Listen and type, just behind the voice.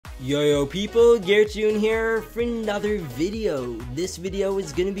Yo people, Garrett here for another video. This video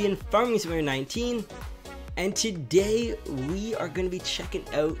is going to be in Farming Simulator 19, and today we are going to be checking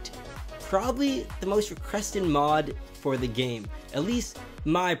out probably the most requested mod for the game. At least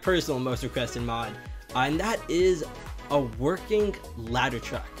my personal most requested mod, and that is a working ladder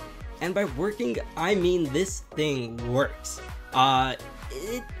truck. And by working, I mean this thing works.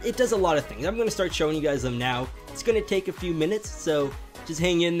 It does a lot of things. I'm going to start showing you guys them now. It's going to take a few minutes, so just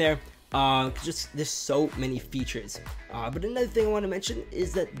hang in there. There's so many features. But another thing I want to mention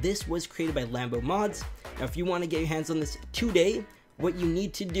is that this was created by Lambo Mods. Now, if you want to get your hands on this today, what you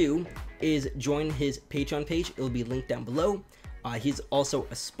need to do is join his Patreon page. It'll be linked down below. He's also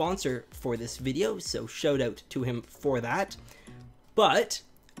a sponsor for this video, so shout out to him for that. But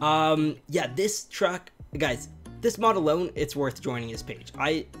yeah, this truck, guys, this mod alone, it's worth joining his page.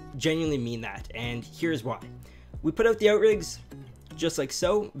 I genuinely mean that, and here's why. We put out the outrigs just like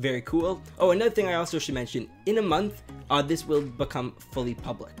so. Very cool. Oh, another thing I also should mention, in a month this will become fully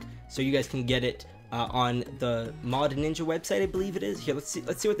public, so you guys can get it on the Mod Ninja website, I believe it is. Here, let's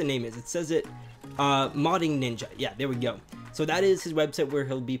see what the name is. It says it Modding Ninja. Yeah, there we go. So that is his website where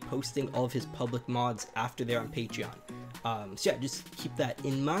he'll be posting all of his public mods after they're on Patreon. So yeah, just keep that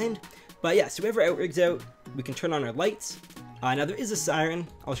in mind. But yeah, so we have our outrigs out. We can turn on our lights. Now there is a siren.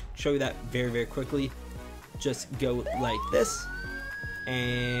 I'll show you that very quickly. Just go like this,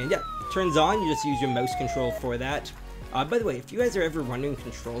 and yeah, it turns on. You just use your mouse control for that. By the way, if you guys are ever running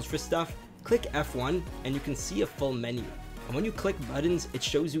controls for stuff, click F1 and you can see a full menu. And when you click buttons, it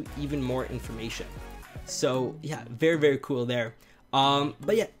shows you even more information. So yeah, very cool there.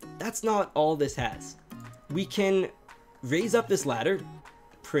 But yeah, that's not all this has. We can raise up this ladder.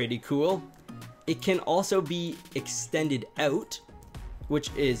 Pretty cool. It can also be extended out,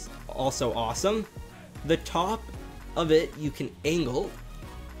 which is also awesome. The top of it you can angle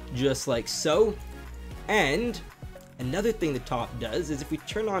just like so. And another thing the top does is if we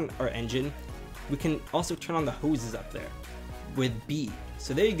turn on our engine, we can also turn on the hoses up there with B.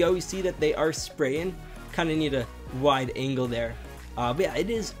 So there you go, you see that they are spraying. Kind of need a wide angle there. But yeah,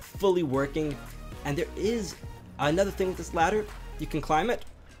 it is fully working. And there is another thing with this ladder, you can climb it.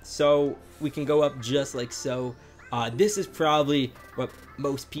 So we can go up just like so. This is probably what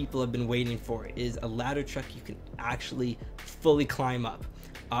most people have been waiting for, is a ladder truck you can actually fully climb up.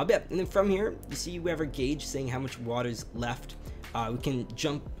 But yeah, and then from here, you see we have our gauge saying how much water's left. We can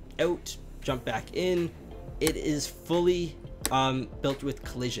jump out, jump back in. It is fully built with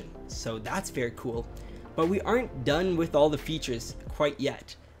collision, so that's very cool. But we aren't done with all the features quite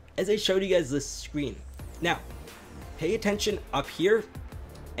yet, as I showed you guys this screen. Now, pay attention up here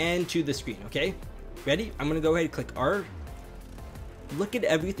and to the screen, okay? Ready? I'm gonna go ahead and click R. Look at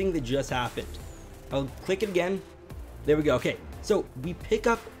everything that just happened. I'll click it again. There we go. Okay, so we pick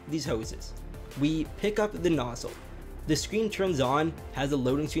up these hoses. We pick up the nozzle. The screen turns on, has a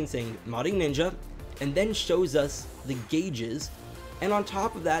loading screen saying Modding Ninja, and then shows us the gauges. And on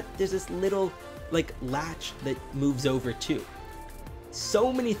top of that, there's this little like latch that moves over too.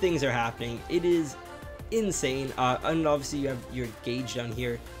 So many things are happening. It is insane. And obviously you have your gauge down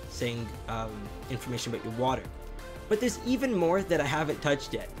here saying information about your water. But there's even more that I haven't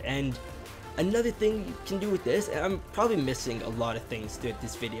touched yet. And another thing you can do with this, and I'm probably missing a lot of things throughout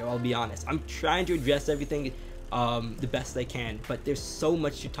this video, I'll be honest. I'm trying to address everything the best I can, but there's so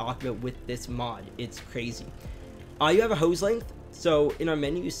much to talk about with this mod. It's crazy. You have a hose length. So in our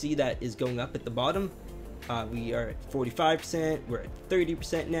menu, you see that is going up at the bottom. We are at 45%, we're at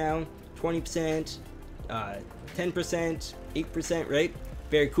 30% now, 20%, 10%, 8%, right?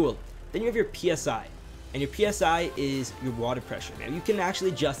 Very cool. Then you have your PSI, and your PSI is your water pressure. Now you can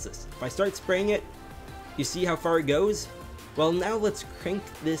actually adjust this. If I start spraying it, you see how far it goes? Well, now let's crank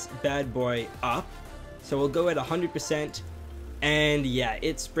this bad boy up. So we'll go at 100%, and yeah,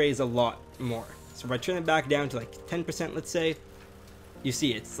 it sprays a lot more. So if I turn it back down to like 10%, let's say, you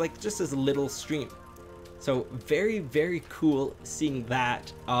see it's like just this little stream. So very cool seeing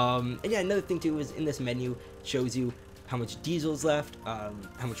that. And yeah, another thing too is in this menu it shows you how much diesel's left, how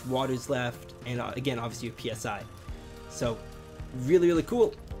much water's left, and again, obviously your PSI. So really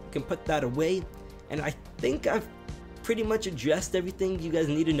cool. You can put that away. And I think I've pretty much addressed everything you guys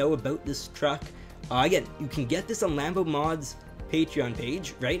need to know about this truck. Again, you can get this on Lambo Mods Patreon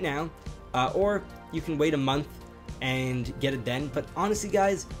page right now, or you can wait a month and get it then. But honestly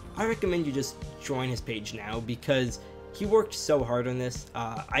guys, I recommend you just join his page now, because he worked so hard on this.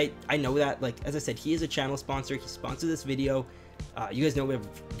 I know that, like, as I said, he is a channel sponsor. He sponsored this video. You guys know we have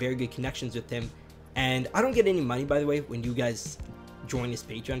very good connections with him, and I don't get any money, by the way, when you guys join his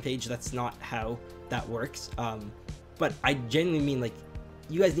Patreon page. That's not how that works. But I genuinely mean, like,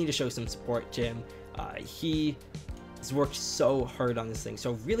 you guys need to show some support to him. He has worked so hard on this thing,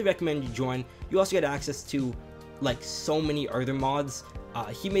 so really recommend you join. You also get access to like so many other mods.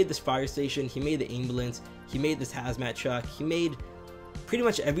 He made this fire station, he made the ambulance, he made this hazmat truck, he made pretty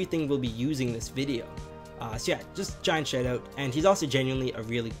much everything we'll be using this video. So yeah, just giant shout out, and he's also genuinely a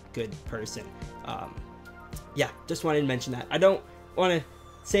really good person. Yeah, just wanted to mention that. I don't want to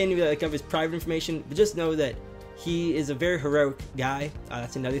say any like of his private information, but just know that he is a very heroic guy.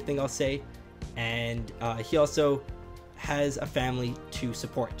 That's another thing I'll say, and he also has a family to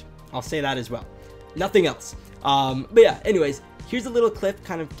support. I'll say that as well. Nothing else. But yeah, anyways, here's a little clip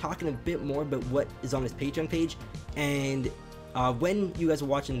kind of talking a bit more about what is on his Patreon page, and when you guys are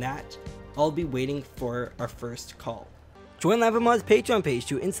watching that, I'll be waiting for our first call. Join LamboMod's Patreon page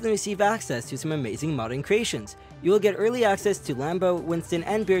to instantly receive access to some amazing modding creations. You will get early access to Lambo, Winston,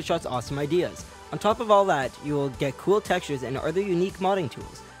 and Beardshot's awesome ideas. On top of all that, you will get cool textures and other unique modding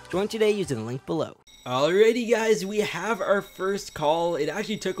tools. Join today using the link below. Alrighty guys, we have our first call. It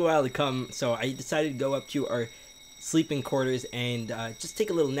actually took a while to come, so I decided to go up to our sleeping quarters and just take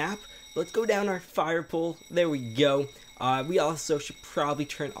a little nap. Let's go down our fire pole. There we go. We also should probably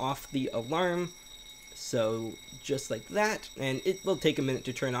turn off the alarm. So just like that, and it will take a minute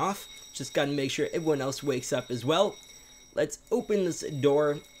to turn off. Just gotta make sure everyone else wakes up as well. Let's open this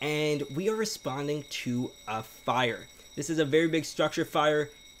door, and we are responding to a fire. This is a very big structure fire,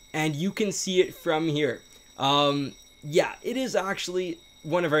 and you can see it from here. Yeah, it is actually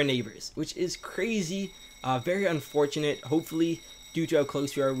one of our neighbors, which is crazy, very unfortunate. Hopefully, due to how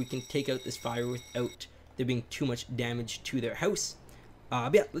close we are, we can take out this fire without there being too much damage to their house.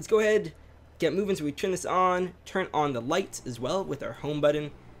 But yeah, let's go ahead, get moving. So we turn this on, turn on the lights as well with our home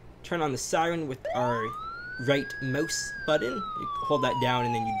button, turn on the siren with our right mouse button. You hold that down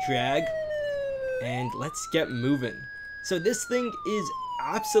and then you drag, and let's get moving. So this thing is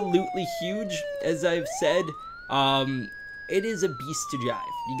absolutely huge, as I've said. It is a beast to drive.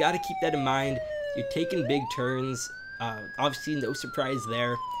 You got to keep that in mind. You're taking big turns. Obviously, no surprise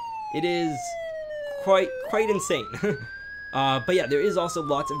there. It is quite insane. But yeah, there is also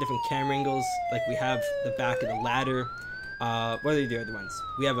lots of different camera angles. Like we have the back of the ladder. What are the other ones?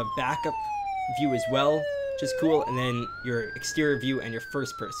 We have a backup view as well, which is cool, and then your exterior view and your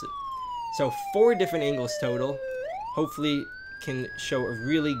first person. So 4 different angles total. Hopefully can show a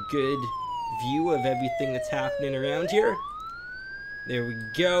really good view of everything that's happening around here. There we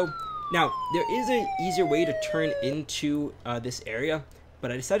go. Now, there is an easier way to turn into this area,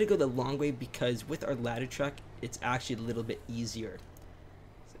 but I decided to go the long way because with our ladder truck, it's actually a little bit easier.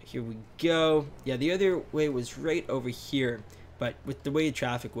 So here we go. Yeah, the other way was right over here, but with the way the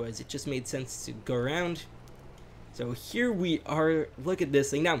traffic was, it just made sense to go around. So here we are. Look at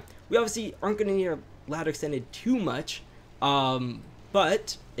this thing. Now, we obviously aren't going to need our ladder extended too much,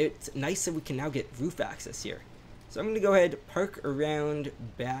 but it's nice that we can now get roof access here. So I'm going to go ahead, park around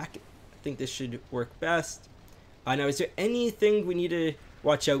back. I think this should work best. Now, is there anything we need to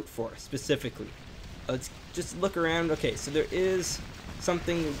watch out for specifically? Let's just look around. Okay, so there is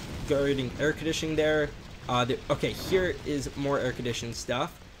something regarding air conditioning there. Okay, here is more air conditioning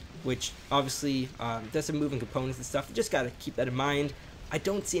stuff, which obviously does some moving components and stuff. You just got to keep that in mind. I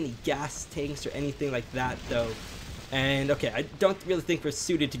don't see any gas tanks or anything like that, though. And okay, I don't really think we're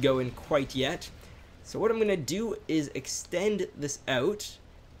suited to go in quite yet. So what I'm going to do is extend this out.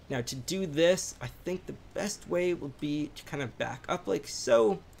 Now to do this, I think the best way will be to kind of back up like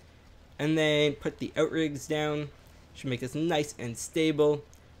so, and then put the outrigs down. Should make this nice and stable.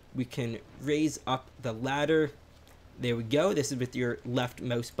 We can raise up the ladder. There we go. This is with your left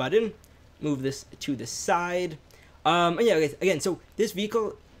mouse button. Move this to the side. And yeah, guys, again, so this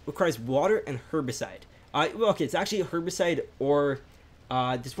vehicle requires water and herbicide. Well, okay, it's actually a herbicide, or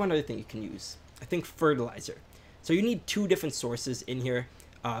there's one other thing you can use. I think fertilizer. So you need 2 different sources in here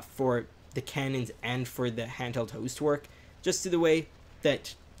for the cannons and for the handheld hose to work. Just to the way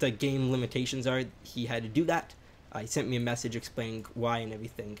that the game limitations are, he had to do that. He sent me a message explaining why and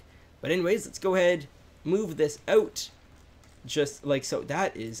everything. But anyways, let's go ahead, move this out, just like so.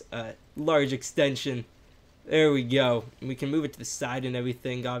 That is a large extension. There we go. And we can move it to the side and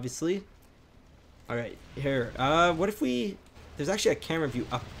everything, obviously. Alright, here. What if we... There's actually a camera view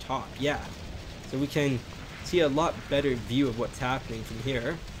up top, yeah. So we can see a lot better view of what's happening from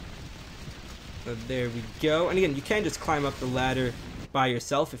here. There we go. And again, you can just climb up the ladder by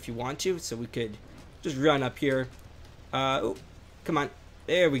yourself if you want to. So we could just run up here. Oh, come on.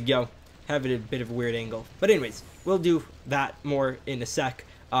 There we go. Have it a bit of a weird angle. But anyways, we'll do that more in a sec.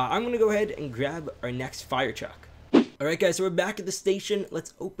 I'm going to go ahead and grab our next fire truck. Alright guys, so we're back at the station.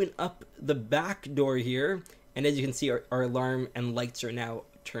 Let's open up the back door here. And as you can see, our alarm and lights are now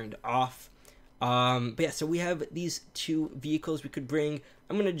turned off. But yeah, so we have these 2 vehicles we could bring.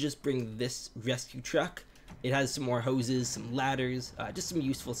 I'm going to just bring this rescue truck. It has some more hoses, some ladders, just some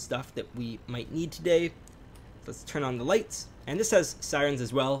useful stuff that we might need today. Let's turn on the lights. And this has sirens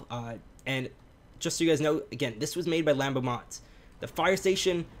as well. And just so you guys know, again, this was made by Lambo Mods. The fire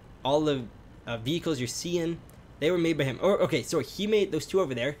station, all the vehicles you're seeing, they were made by him. Or, okay, sorry, he made those 2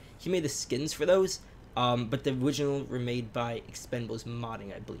 over there. He made the skins for those. But the original were made by Expendables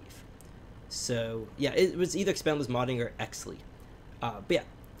Modding, I believe. So, yeah, it was either Expendables Modding or Exley. But yeah,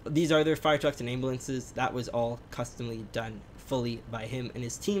 these are their fire trucks and ambulances. That was all customly done fully by him and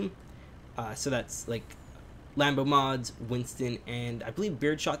his team. So that's like Lambo Mods, Winston, and I believe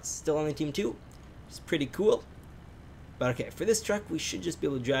Beardshot's still on the team too. It's pretty cool. But okay, for this truck, we should just be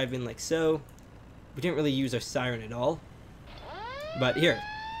able to drive in like so. We didn't really use our siren at all. But here,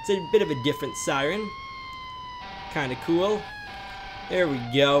 it's a bit of a different siren. Kind of cool. There we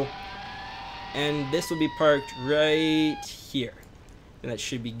go. And this will be parked right here. And that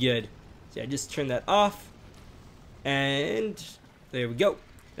should be good. So I just turn that off. And there we go.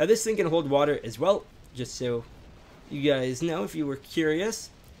 Now this thing can hold water as well, just so you guys know if you were curious.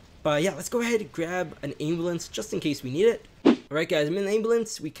 But yeah, let's go ahead and grab an ambulance just in case we need it. Alright guys, I'm in the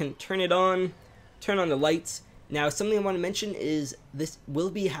ambulance. We can turn it on, turn on the lights. Now something I want to mention is this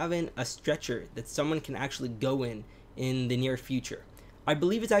will be having a stretcher that someone can actually go in the near future. I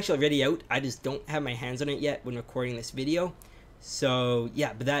believe it's actually already out. I just don't have my hands on it yet when recording this video. So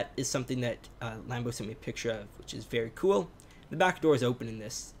yeah, but that is something that Lambo sent me a picture of, which is very cool. The back door is open in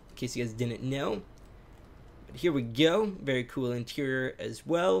this, in case you guys didn't know. But here we go. Very cool interior as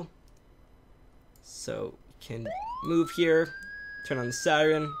well. So we can move here, turn on the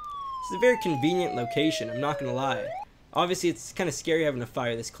siren. It's a very convenient location, I'm not gonna lie. Obviously it's kind of scary having a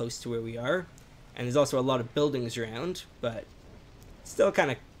fire this close to where we are. And there's also a lot of buildings around, but still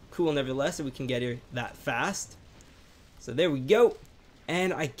kind of cool nevertheless that we can get here that fast. So there we go.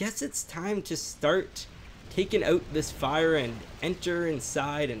 And I guess it's time to start taking out this fire and enter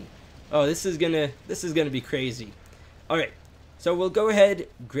inside. And oh, this is gonna be crazy. All right, so we'll go ahead,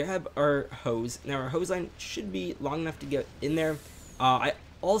 grab our hose. Now our hose line should be long enough to get in there. I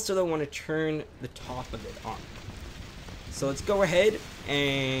also don't want to turn the top of it on. So let's go ahead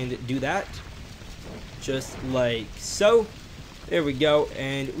and do that. Just like so. There we go.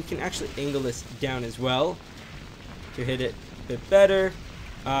 And we can actually angle this down as well to hit it a bit better.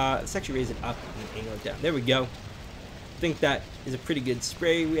 Let's actually raise it up and angle it down. There we go. I think that is a pretty good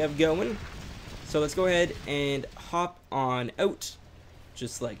spray we have going. So let's go ahead and hop on out.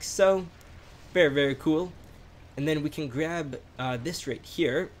 Just like so. Very, very cool. And then we can grab this right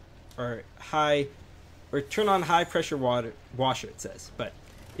here. Or turn on high pressure water washer, it says. But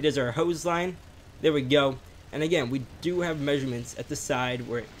it is our hose line. There we go. And again, we do have measurements at the side.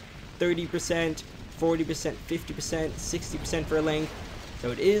 We're at 30%, 40%, 50%, 60% for length.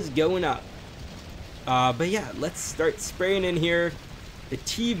 So it is going up. But yeah, let's start spraying in here. The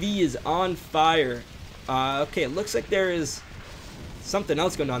TV is on fire. Okay, it looks like there is something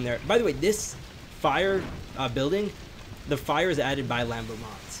else going on there. By the way, this fire building, the fire is added by Lambo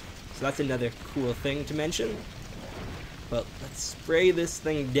Mods. So that's another cool thing to mention. But let's spray this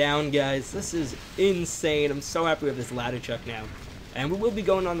thing down, guys. This is insane. I'm so happy with this ladder truck now. And we will be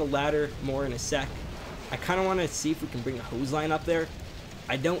going on the ladder more in a sec. I kind of want to see if we can bring a hose line up there.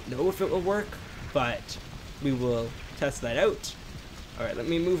 I don't know if it will work, but we will test that out. Alright, let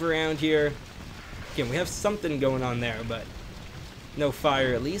me move around here. Again, we have something going on there, but no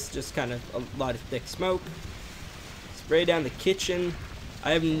fire at least. Just kind of a lot of thick smoke. Spray down the kitchen.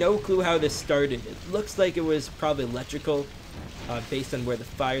 I have no clue how this started. It looks like it was probably electrical, based on where the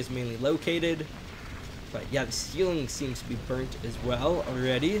fire is mainly located. But yeah, the ceiling seems to be burnt as well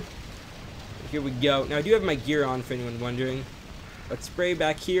already. Here we go. Now I do have my gear on for anyone wondering. Let's spray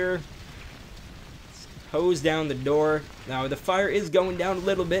back here. Let's hose down the door. Now the fire is going down a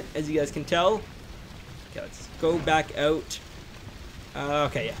little bit, as you guys can tell. Okay, let's go back out.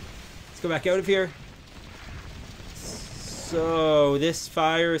 Okay, yeah. Let's go back out of here. So this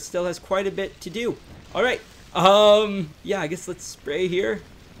fire still has quite a bit to do. All right. Yeah, I guess let's spray here.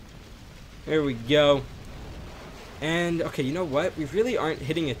 There we go. And okay, you know what? We really aren't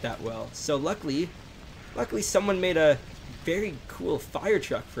hitting it that well. So luckily someone made a very cool fire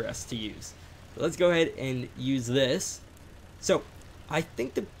truck for us to use. So let's go ahead and use this. So I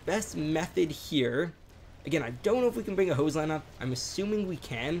think the best method here, again, I don't know if we can bring a hose line up. I'm assuming we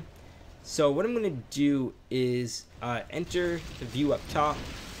can. So what I'm going to do is enter the view up top.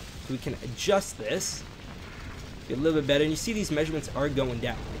 We can adjust this. Get a little bit better. And you see these measurements are going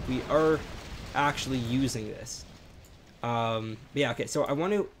down. Like we are actually using this. Yeah, okay, so I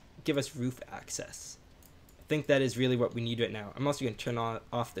want to give us roof access. I think that is really what we need right now. I'm also going to turn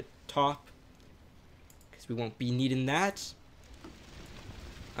off the top, because we won't be needing that.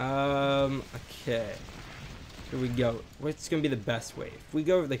 Okay. Here we go. What's going to be the best way? If we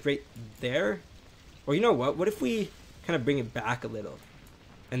go, like, right there? Or you know what? What if we kind of bring it back a little?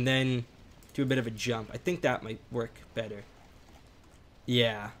 And then do a bit of a jump. I think that might work better.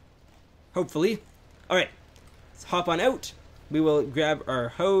 Yeah. Hopefully. Alright. Let's hop on out. We will grab our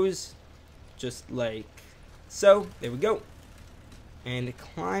hose. Just like so. There we go. And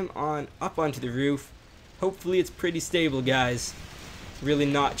climb on up onto the roof. Hopefully it's pretty stable, guys. Really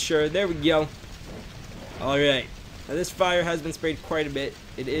not sure. There we go. Alright. Now this fire has been sprayed quite a bit.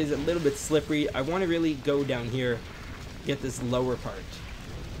 It is a little bit slippery. I want to really go down here. Get this lower part.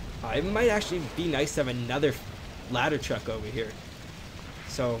 It might actually be nice to have another ladder truck over here.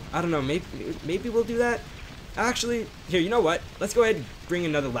 So, I don't know. Maybe we'll do that. Actually, here, you know what? Let's go ahead and bring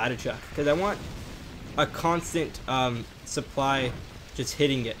another ladder truck. Because I want a constant supply just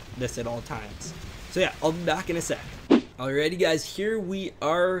hitting this at all times. So yeah, I'll be back in a sec. Alrighty guys, here we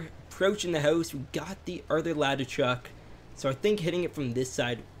are approaching the house. We got the other ladder truck. So I think hitting it from this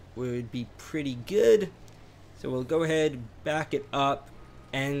side would be pretty good. So we'll go ahead, back it up.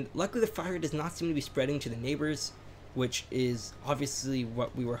 And luckily the fire does not seem to be spreading to the neighbors, which is obviously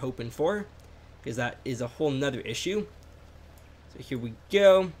what we were hoping for, because that is a whole nother issue. So here we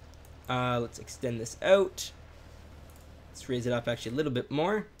go. Let's extend this out. Let's raise it up actually a little bit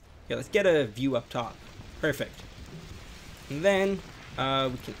more. Yeah, let's get a view up top. Perfect. And then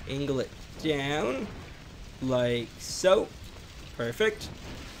we can angle it down like so. Perfect.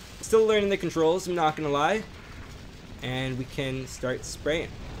 Still learning the controls, I'm not gonna lie. And we can start spraying.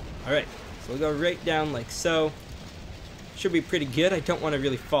 Alright, so we'll go right down like so. Should be pretty good. I don't want to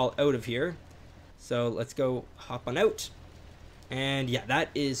really fall out of here. So let's go hop on out. And yeah, that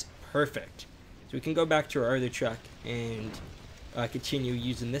is perfect. So we can go back to our other truck and continue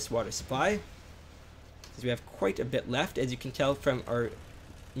using this water supply. Because we have quite a bit left, as you can tell from our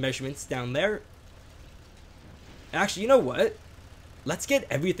measurements down there. Actually, you know what? Let's get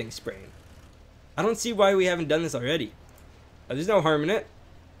everything spraying. I don't see why we haven't done this already. There's no harm in it.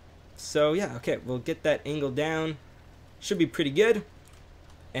 So yeah, okay, we'll get that angle down. Should be pretty good.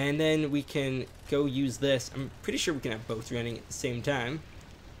 And then we can go use this. I'm pretty sure we can have both running at the same time.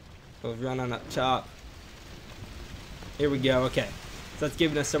 We'll run on up top. Here we go, okay. So that's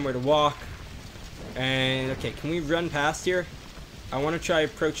giving us somewhere to walk. And okay, can we run past here? I want to try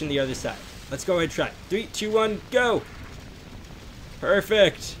approaching the other side. Let's go ahead and try. 3, 2, 1, go!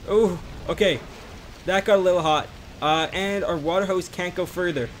 Perfect. Oh, okay. That got a little hot. And our water hose can't go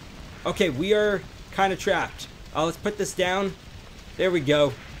further. Okay, we are kind of trapped. Let's put this down. There we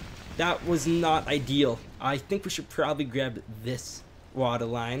go. That was not ideal. I think we should probably grab this water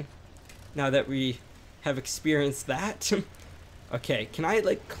line. Now that we have experienced that. Okay, can I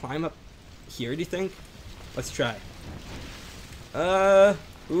like climb up here, do you think? Let's try.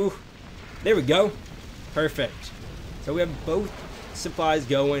 Ooh. There we go. Perfect. So we have both supplies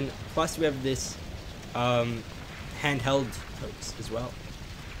going, plus we have this handheld hose as well.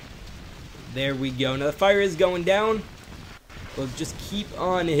 There we go. Now the fire is going down. We'll just keep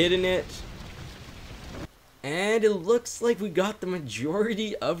on hitting it. And it looks like we got the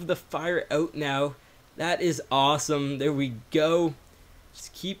majority of the fire out now. That is awesome. There we go.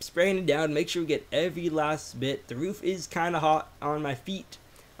 Just keep spraying it down. Make sure we get every last bit. The roof is kind of hot on my feet.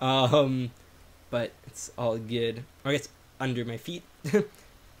 But it's all good. I guess under my feet.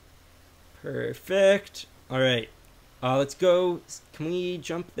 Perfect. Alright. Let's go. Can we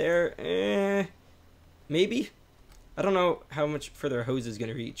jump there? Maybe? I don't know how much further our hose is going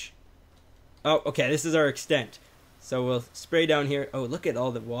to reach. Oh, okay. This is our extent. So we'll spray down here. Oh, look at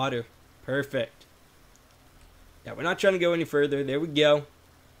all the water. Perfect. Yeah, we're not trying to go any further. There we go.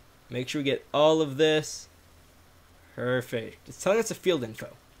 Make sure we get all of this. Perfect. It's telling us a field info.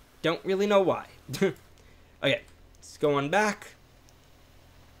 Don't really know why. Okay. Let's go on back.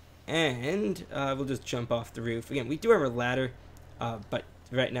 And we'll just jump off the roof. Again, we do have a ladder. But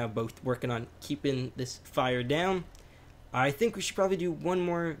right now, both working on keeping this fire down. I think we should probably do one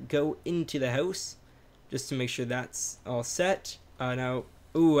more go into the house. Just to make sure that's all set. Now,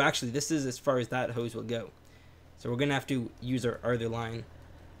 ooh, actually, this is as far as that hose will go. So we're going to have to use our other line.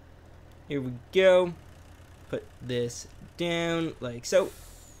 Here we go. Put this down like so.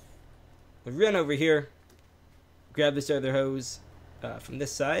 We'll run over here. Grab this other hose from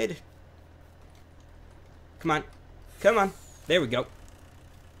this side. Come on. Come on. There we go.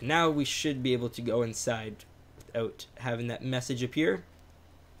 Now we should be able to go inside without having that message appear.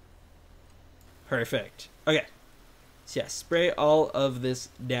 Perfect. Okay. So yeah, spray all of this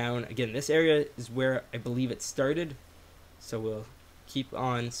down. Again, this area is where I believe it started. So we'll keep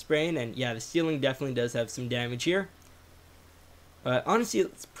on spraying. And yeah, the ceiling definitely does have some damage here. But honestly,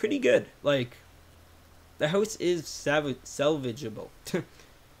 it's pretty good. Like, the house is salvageable. That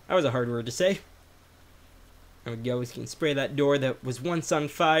was a hard word to say. There we go. We can spray that door that was once on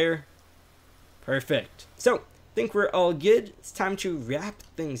fire. Perfect. So, I think we're all good. It's time to wrap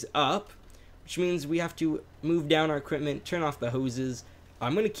things up, which means we have to move down our equipment, turn off the hoses.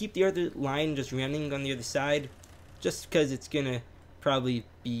 I'm going to keep the other line just running on the other side, just because it's going to probably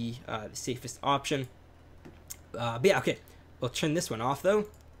be the safest option. But yeah, okay. We'll turn this one off, though.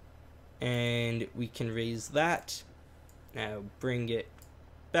 And we can raise that. Now bring it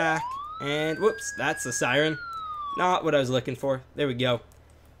back. And whoops, that's the siren. Not what I was looking for. There we go.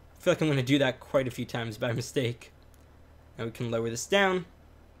 I feel like I'm going to do that quite a few times by mistake. Now we can lower this down.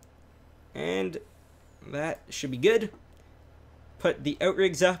 And that should be good. Put the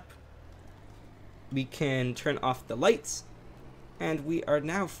outrigs up. We can turn off the lights. And we are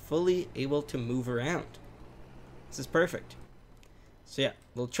now fully able to move around. This is perfect. So yeah,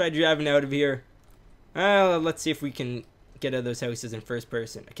 we'll try driving out of here. Let's see if we can get out of those houses in first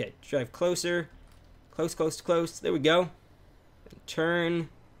person. Okay, drive closer. Close, close, close. There we go. And turn.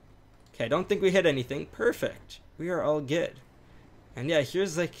 Okay, I don't think we hit anything. Perfect. We are all good. And yeah,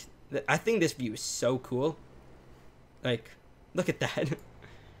 here's like, I think this view is so cool. Like, look at that.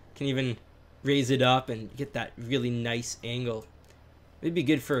 Can even raise it up and get that really nice angle. It'd be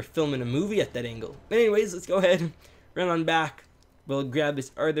good for filming a movie at that angle. But anyways, let's go ahead, run on back. We'll grab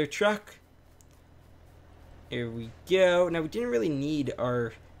this other truck. Here we go. Now, we didn't really need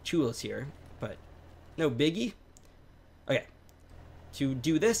our tools here, but no biggie. Okay, to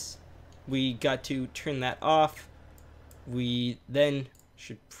do this, we got to turn that off. We then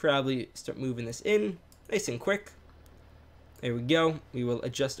should probably start moving this in nice and quick. There we go. We will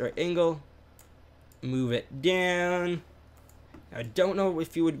adjust our angle, move it down. I don't know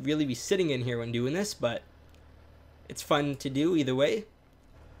if you would really be sitting in here when doing this, but it's fun to do either way.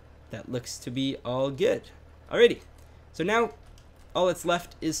 That looks to be all good. Alrighty, so now all that's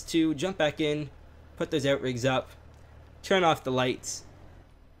left is to jump back in, put those outrigs up, turn off the lights,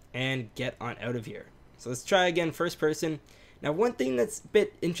 and get on out of here. So let's try again first person. Now, one thing that's a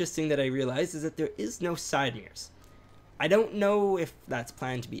bit interesting that I realized is that there is no side mirrors. I don't know if that's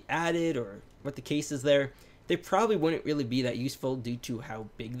planned to be added or what the case is there. They probably wouldn't really be that useful due to how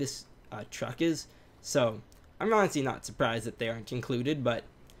big this truck is. So I'm honestly not surprised that they aren't included, but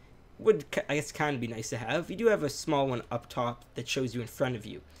would, I guess, kind of be nice to have. You do have a small one up top that shows you in front of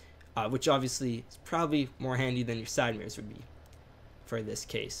you, which obviously is probably more handy than your side mirrors would be for this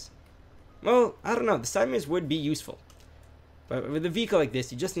case. Well, I don't know. The side mirrors would be useful. But with a vehicle like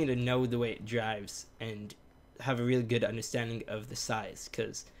this, you just need to know the way it drives and have a really good understanding of the size.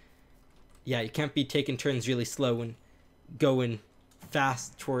 Because, yeah, you can't be taking turns really slow and going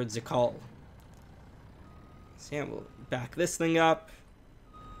fast towards a call. So yeah, we'll back this thing up.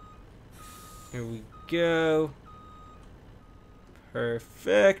 Here we go.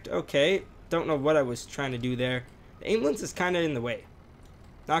 Perfect. Okay. Don't know what I was trying to do there. The ambulance is kind of in the way.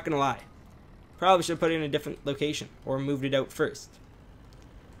 Not gonna lie. Probably should have put it in a different location or moved it out first.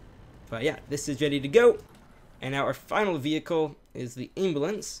 But yeah, this is ready to go. And now our final vehicle is the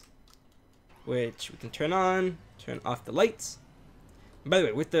ambulance, which we can turn on, turn off the lights. And by the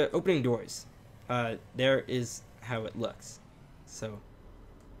way, with the opening doors, there is how it looks. So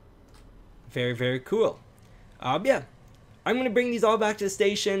very, very cool. Yeah, I'm going to bring these all back to the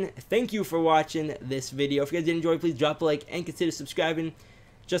station. Thank you for watching this video. If you guys did enjoy, please drop a like and consider subscribing.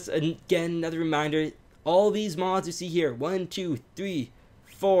 Just again, another reminder, all these mods you see here, 1, 2, 3,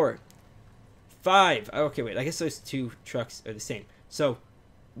 4, 5. Okay, wait, I guess those two trucks are the same. So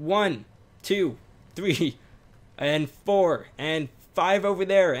 1, 2, 3, and 4, and 5 over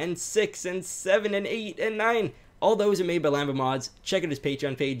there, and 6, and 7, and 8, and 9. All those are made by Lambo Mods. Check out his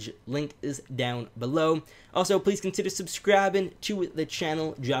Patreon page. Link is down below. Also, please consider subscribing to the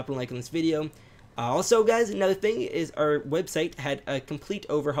channel. Drop a like on this video. Also, guys, another thing is our website had a complete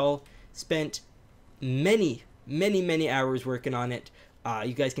overhaul. Spent many hours working on it.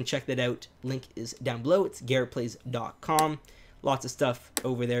 You guys can check that out. Link is down below. It's GarrettPlays.com. Lots of stuff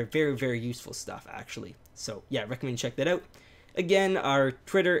over there. Very, very useful stuff, actually. So, yeah, recommend you check that out. Again, our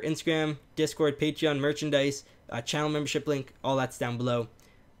Twitter, Instagram, Discord, Patreon, merchandise, channel membership link, all that's down below.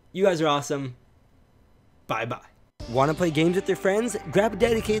 You guys are awesome. Bye-bye. Want to play games with your friends? Grab a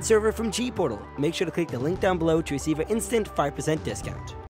dedicated server from G Portal. Make sure to click the link down below to receive an instant 5% discount.